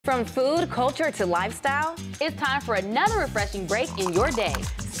From food, culture to lifestyle, It's time for another refreshing break in your day.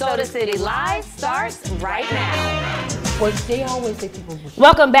 Soda City Live starts right now. Well, they always say people.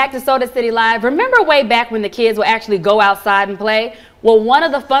 Welcome back to Soda City Live. Remember way back when the kids would actually go outside and play? Well, one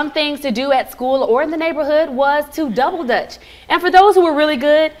of the fun things to do at school or in the neighborhood was to double dutch. And for those who were really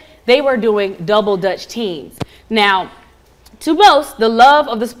good, they were doing double dutch teams. Now, to most, the love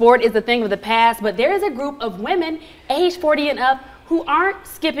of the sport is a thing of the past, but there is a group of women age 40 and up who aren't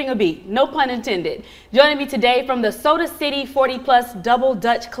skipping a beat, no pun intended. Joining me today from the Soda City 40 Plus Double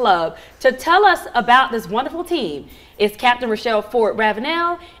Dutch Club to tell us about this wonderful team is Captain Rochelle Ford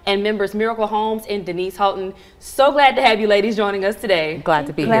Ravenel and members Miracle Holmes and Denise Houghton. So glad to have you ladies joining us today. Glad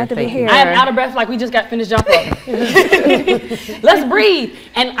to be Glad here. to be Thank you. here. I am out of breath like we just got finished jump rope. Let's breathe.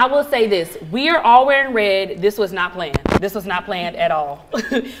 And I will say this, we are all wearing red. This was not planned. This was not planned at all.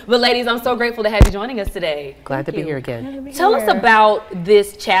 But ladies, I'm so grateful to have you joining us today. Glad to be here again. Tell us about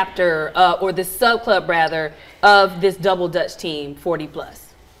this chapter, or this sub-club rather, of this Double Dutch team, 40 Plus.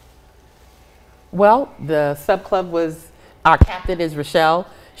 Well, the sub club our captain is Rochelle.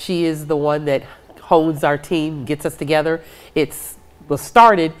 She is the one that hones our team, gets us together. It was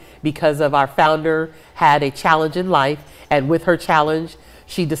started because of our founder had a challenge in life, and with her challenge,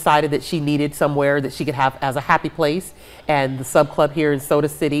 she decided that she needed somewhere that she could have as a happy place, and the sub club here in Soda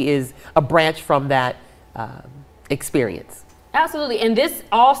City is a branch from that experience. Absolutely, and this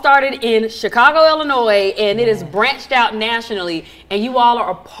all started in Chicago, Illinois, and it is branched out nationally, and you all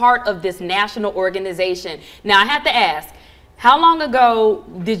are a part of this national organization. Now, I have to ask, how long ago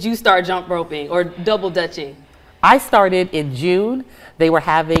did you start jump roping or double dutching? I started in June. They were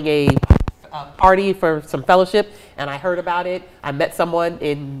having a party for some fellowship, and I heard about it. I met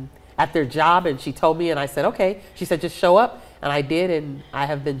someone at their job, and she told me, and I said, okay. She said, just show up, and I did, and I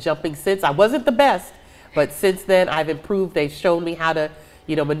have been jumping since. I wasn't the best, but since then I've improved. They've shown me how to,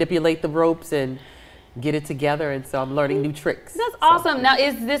 manipulate the ropes and get it together, and so I'm learning new tricks. That's awesome. Now,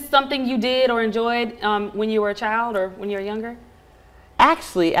 is this something you did or enjoyed when you were a child or when you were younger?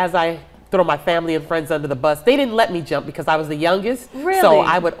 Actually, as I throw my family and friends under the bus, they didn't let me jump because I was the youngest. Really? So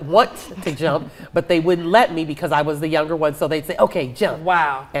I would want to jump, but they wouldn't let me because I was the younger one. So they'd say, okay, jump.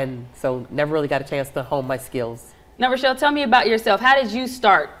 Wow. And so never really got a chance to hone my skills. Now, Rochelle, tell me about yourself. How did you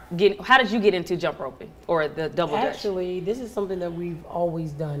how did you get into jump roping or the double dutch? Actually, this is something that we've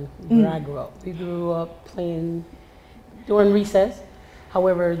always done where I grew up. We grew up playing during recess.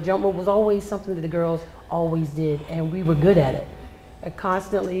 However, jump rope was always something that the girls always did, and we were good at it.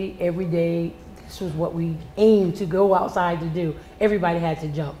 Constantly, every day, this was what we aimed to go outside to do. Everybody had to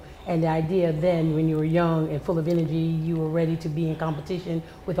jump. And the idea then, when you were young and full of energy, you were ready to be in competition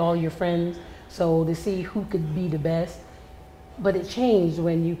with all your friends. So to see who could be the best. But it changed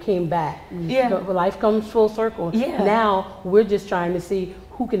when you came back. Yeah. Life comes full circle. Yeah. Now we're just trying to see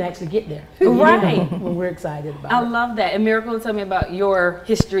who can actually get there. Right. When we're excited about I it. love that. And Miracle, tell me about your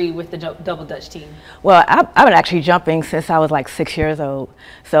history with the double dutch team. Well, I've been actually jumping since I was like 6 years old.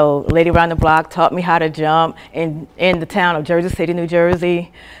 So Lady Around the Block taught me how to jump in the town of Jersey City, New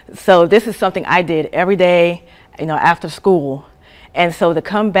Jersey. So this is something I did every day, after school. And so to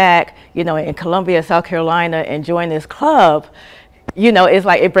come back, in Columbia, South Carolina and join this club, it's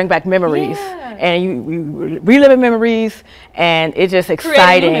like it brings back memories. Yeah. And you reliving memories, and it's just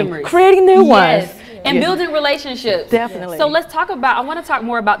exciting. Creating new ones. Yes. And building relationships. Definitely. So let's talk about, I want to talk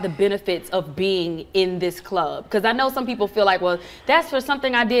more about the benefits of being in this club. Because I know some people feel like, well, that's for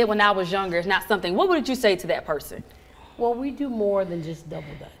something I did when I was younger. It's not something. What would you say to that person? Well, we do more than just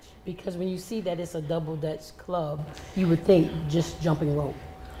double dutch, because when you see that it's a double dutch club, you would think just jumping rope.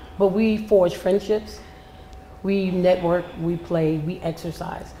 But we forge friendships, we network, we play, we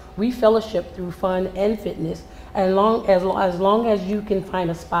exercise. We fellowship through fun and fitness, and as long as you can find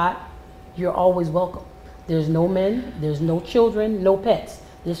a spot, you're always welcome. There's no men, there's no children, no pets.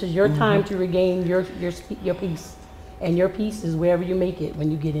 This is your time to regain your peace, and your peace is wherever you make it when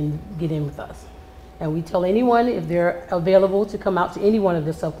you get in with us. And we tell anyone if they're available to come out to any one of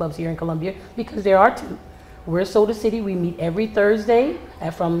the sub clubs here in Columbia, because there are two. We're Soda City. We meet every Thursday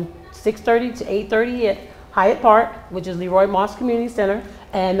from 6:30 to 8:30 at Hyatt Park, which is Leroy Moss Community Center.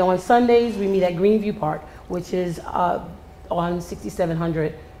 And on Sundays, we meet at Greenview Park, which is on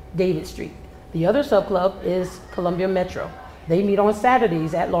 6700 David Street. The other sub club is Columbia Metro. They meet on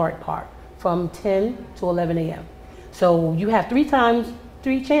Saturdays at Lord Park from 10 to 11 a.m. So you have three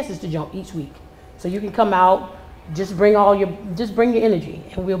chances to jump each week. So you can come out, just bring your energy,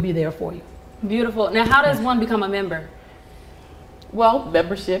 and we'll be there for you. Beautiful. Now, how does one become a member? Well,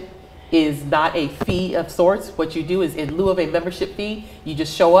 membership is not a fee of sorts. What you do is, in lieu of a membership fee, you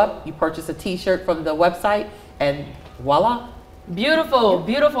just show up, you purchase a t-shirt from the website, and voila. Beautiful,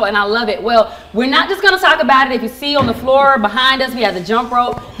 beautiful, and I love it. Well, we're not just going to talk about it. If you see on the floor behind us, we have the jump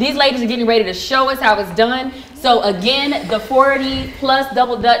rope. These ladies are getting ready to show us how it's done. So again, the 40 plus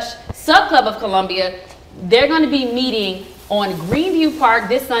Double Dutch Sub Club of Columbia, they're going to be meeting on Greenview Park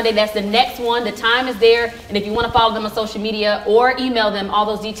this Sunday. That's the next one. The time is there. And if you want to follow them on social media or email them, all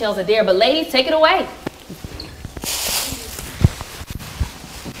those details are there. But ladies, take it away.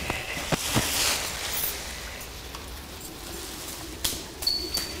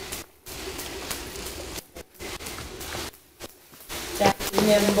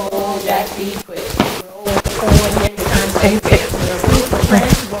 Nimble, Jack be quick. Roll forward every time.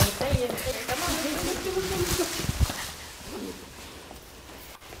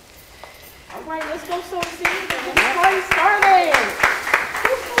 All right, let's go so see. Get this party started.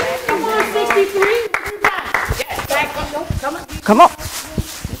 Come on, 63. What you got? Yes, back up. Come on. Come on.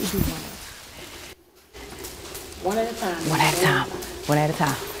 One at a time. One at a time. One at a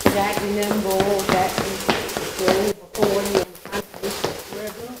time. Jack nimble, Jack be quick. Roll forward.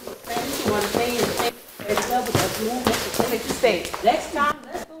 Next time,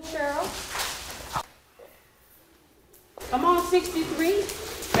 let's go, Cheryl. Come on, 63.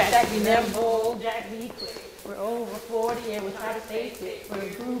 Jack be nimble, Jack be quick. We're over 40 and we try to stay fit. We're a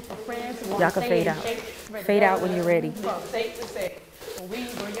group of friends who want Y'all to can stay fade in out. shape. Fade out when you're ready. Safe to say. When we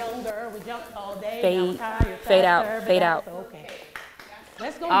were younger, we jumped all day. Fade. Now we're tired, Fade out. faster, Fade but out. that's okay.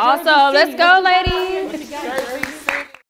 Let's go, Awesome. Jersey Let's City. go, What you got? ladies. What you got, Jersey